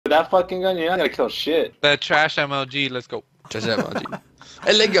With that fucking gun, you're not gonna kill shit. That trash MLG, let's go. Trash MLG.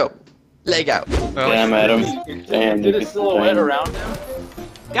 Hey, let go. Leg out. Damn, Adam. Damn, Did a silhouette around him?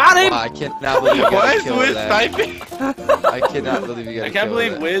 Got him! Wow, I cannot believe you got Why a is kill Wiz with that. sniping? I cannot believe you got a I can't kill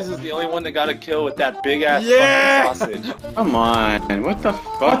believe with Wiz is the only one that got a kill with that big ass Yeah! fucking sausage. Come on. What the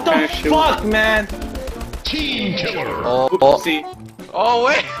fuck? What the fuck, man? Team killer. that. Oh, Oopsie. Oh,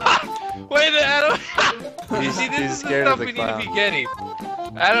 wait. Wait, Adam. he's, See, this he's is the scared stuff of the we need to clown. be getting.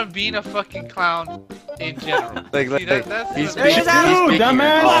 Adam being a fucking clown in general. Like, See, that's he's There's speaking, Adam! he's speaking.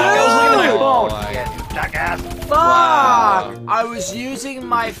 Dumbass! Oh, I was looking at my phone. my God. Fuck! Wow. I was using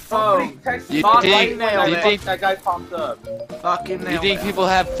my phone. You Fucking think- nailed you it. think- That guy popped up. Fucking You nailed think it. people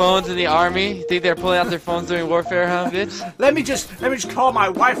have phones in the army? You think they're pulling out their phones during warfare, huh, bitch? Let me just call my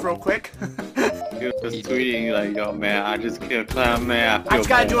wife real quick. He was tweeting like, "Yo, man, I just killed clown, man. I just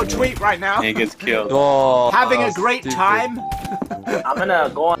gotta do a tweet right now. And he gets killed." Oh, Having a great stupid. time. I'm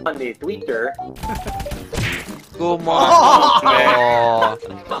gonna go on the Twitter. Good morning. Oh,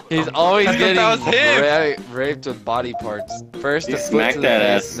 Oh, he's always I thought getting that was him. raped with body parts. First He the foot smacked to the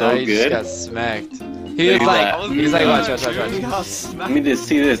that face, ass now so he just good. got smacked. He Look was at like, that. he's like, watch, watch, watch, Look watch. how Let smack- me just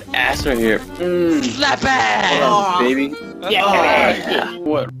see this ass right here. Slap Hold it! on, baby. Yeah.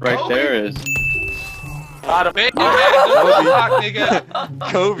 What right there is? Got him. Wait, man, don't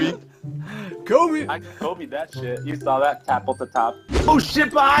nigga. Kobe. Kobe. I Kobe that shit. You saw that tapple to top. Oh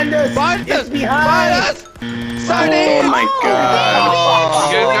shit behind us! Behind It's us! behind us! Oh my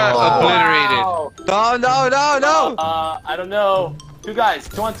god. You guys got obliterated. No, no, no, no! I don't know. Two guys,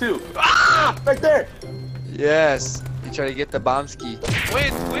 2 on 2. Ah! Right there! Yes. You try to get the bomb ski.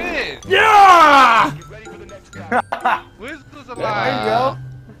 Wiz. Yeah! Wiz was There alive.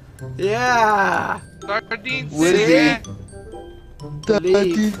 you go. Yeah. Sardine Wiz City. it.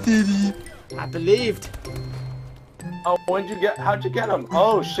 Believe. I believed. Oh, how'd you get him?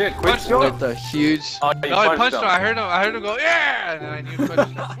 Oh shit, quick Punch shot. With the huge. Oh, you No, I punched him. him. I heard him go, yeah! And then I knew he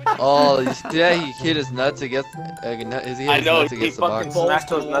punched him. Oh, you see that? He hit his nuts against. He hit his I know, nuts he against the fucking box. smacked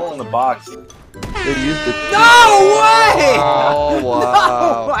those nuts in the box. They used it. No way! Oh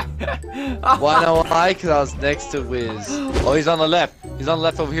wow. No way! Why know why? Because I was next to Wiz. Oh, he's on the left. He's on the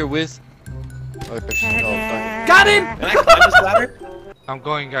left over here, Wiz. Oh, fuck. Got him! Can I climb this ladder? I'm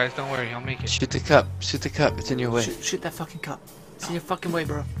going, guys. Don't worry. I'll make it. Shoot the cup. Shoot the cup. It's in your way. Shoot that fucking cup. It's in your fucking way,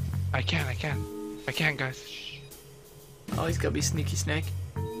 bro. I can, guys. Shh. Oh, he's gonna be sneaky snake.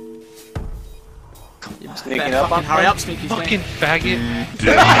 Sneaking up on Hurry up, sneaky snake. Fucking faggot.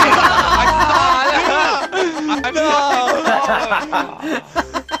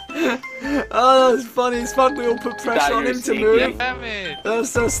 Oh, that was funny as fuck. We all put pressure on you're him to sneaky. move. Damn it. That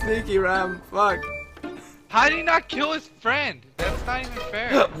was so sneaky, Ram. Fuck. How did he not kill his friend? That's not even fair.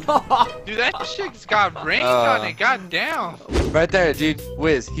 Dude, that shit's got range on it. God damn. Right there, dude.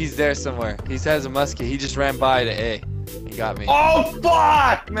 Wiz, he's there somewhere. He has a musket. He just ran by to A. He got me. Oh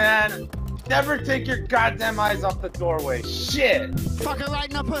fuck, man! Never take your goddamn eyes off the doorway. Shit! Fuck her right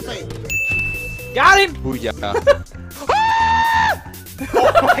in the pussy. Got him! Booyah.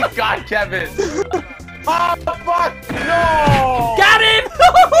 Oh my god, Kevin! Oh fuck! No! Got him!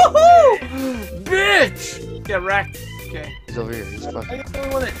 Bitch! Get wrecked. Okay. He's over here. He's fucking. I'm the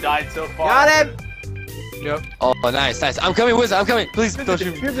only one that died so far. Got him! Yep. Oh, nice, nice. I'm coming, Wiz. I'm coming. Please don't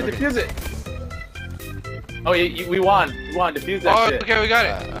shoot me. Defuse it, Okay. defuse it! Oh, we won. We won. Defuse that Oh, shit. okay, we got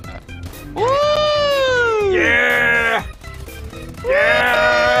it. Woo! Yeah!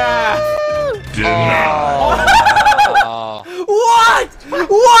 Yeah! Oh. What?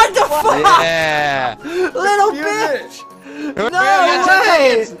 What the fuck? Yeah. Little Defuse bitch! it! No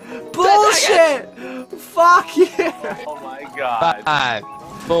way! Bullshit! Fuck yeah! Oh my god. 5,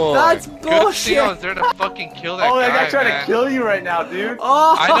 4. That's Good thing I bullshit! was there to fucking kill that Oh, guy, that guy trying man. to kill you right now, dude.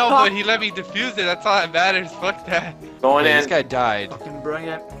 Oh! I know, but he let me defuse it. That's all that matters. Fuck that. Going Wait, in. this guy died. Fucking bring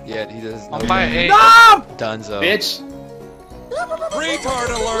it. Yeah, he does. On my A. No! Dunzo. Bitch. Retard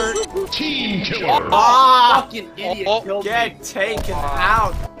alert. Team killer. Ah! Fucking idiot Oh, killed me. Get taken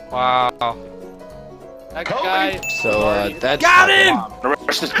out! Wow. That guy. So, that's. Got him!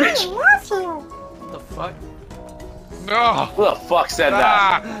 Rush this bitch. What the fuck? No. Who the fuck said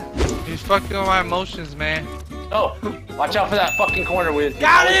that? Ah. He's fucking with my emotions, man. Oh, watch out for that fucking corner, Wiz.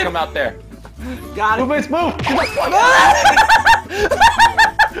 Got Always him! Come out there. Got Move, him! Wiz, move! Get the fuck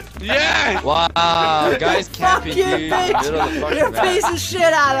Yeah. Wow, guys camping, you, dude. bitch. Middle of the fucking You're a map. piece of shit,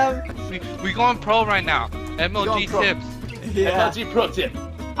 Adam! We going pro right now. Going MLG pro. tips. Yeah. MLG Pro Tip.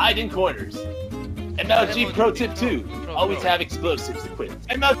 Hide in corners. MLG Pro Tip 2. Always have explosives equipped.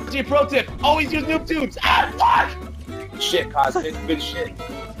 MLG Pro Tip. Always use noob tubes. Ah, fuck! Shit, Cosmic. Good shit.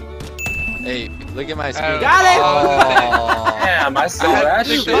 Hey, look at my screen. Got it! Oh. Damn, I saw that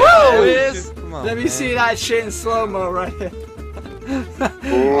shit. Woo! Wiz. Come on, Let me man. see that shit in slow-mo right here.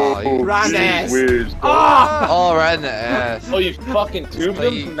 Oh, Round ass. Weird. Oh! all right in the ass. Oh, you fucking tubed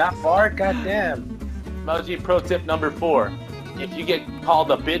him from that far? Goddamn. MLG Pro tip number 4. If you get called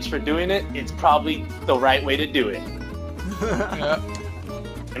a bitch for doing it, it's probably the right way to do it. Yeah.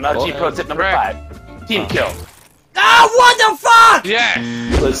 MLG Pro tip number 5. Team kill. Ah, what the fuck? Yeah.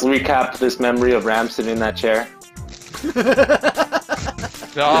 Let's recap this memory of Ram sitting in that chair.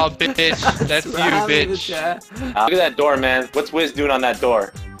 Oh, bitch. That's you, Ram in the bitch. chair. Look at that door, man. What's Wiz doing on that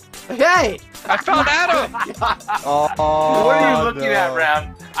door? Hey! I found Adam. Oh, What are you looking at,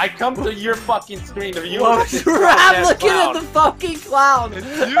 Ram? I come to your fucking screen. Are you What's this Ram goddamn looking clown? at the fucking clown? It's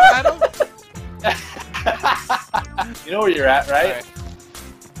you, Adam. You know where you're at, right? Alright.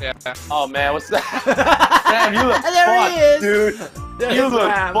 Yeah. Oh man, what's that? Ram, you look There he is. fucked, dude. There's You look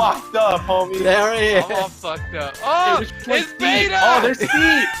Ram. fucked up, homie. There he is. I'm all fucked up. Oh, Hey, where's it's Steve? Beta. Oh, there's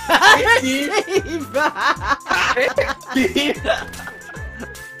Steve. Hey, Steve.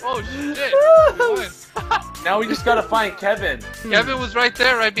 Oh shit. We won. Now we just gotta find Kevin. Kevin was right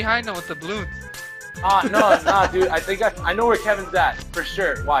there, right behind him with the balloons. No, dude. I think I know where Kevin's at for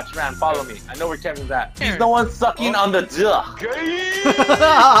sure. Watch, Ram, follow me. I know where Kevin's at. He's the one sucking on the duh.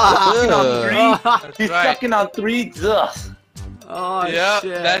 That's He's right. sucking on 3 duh. Oh, Yep,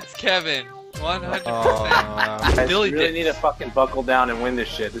 shit. that's Kevin. 100%. I Billy really did. need to fucking buckle down and win this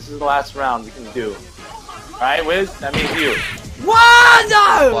shit. This is the last round we can do. Alright, Wiz? That means you. What?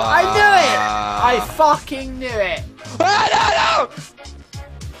 No! Wow. I knew it! I fucking knew it!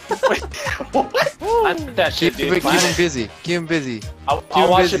 Wait, what? I did that shit, Keep dude. him busy. Keep him busy. I'll him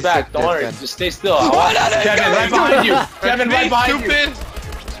watch busy, it back. Seth, Don't worry. Kevin. Just stay still. I'll watch Kevin, right behind you. Kevin, right behind you.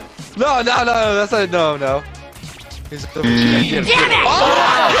 Stupid. No, that's not no. He's Damn it!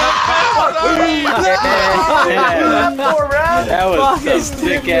 That was Fucking some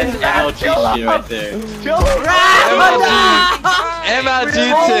sick ass MLG shit right there. MLG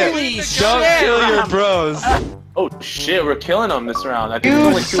Holy tip. shit. Don't kill your bros. Oh shit, we're killing them this round. I think there's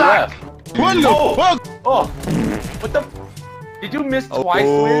only 2 left. What the fuck? Oh, what the? Did you miss twice,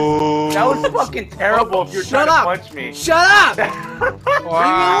 Wiz? That was fucking terrible if you were Shut trying up. to punch me. Shut up! Leave me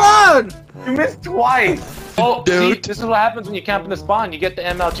alone! You missed twice. Oh, see, Dude. this is what happens when you camp in the spawn. You get the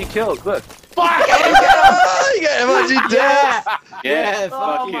MLG kills. Look. Fuck! I You got MLG tip. didn't get him. Yeah,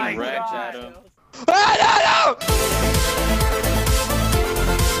 Oh fucking my wrecked, God. Adam. Ah, no!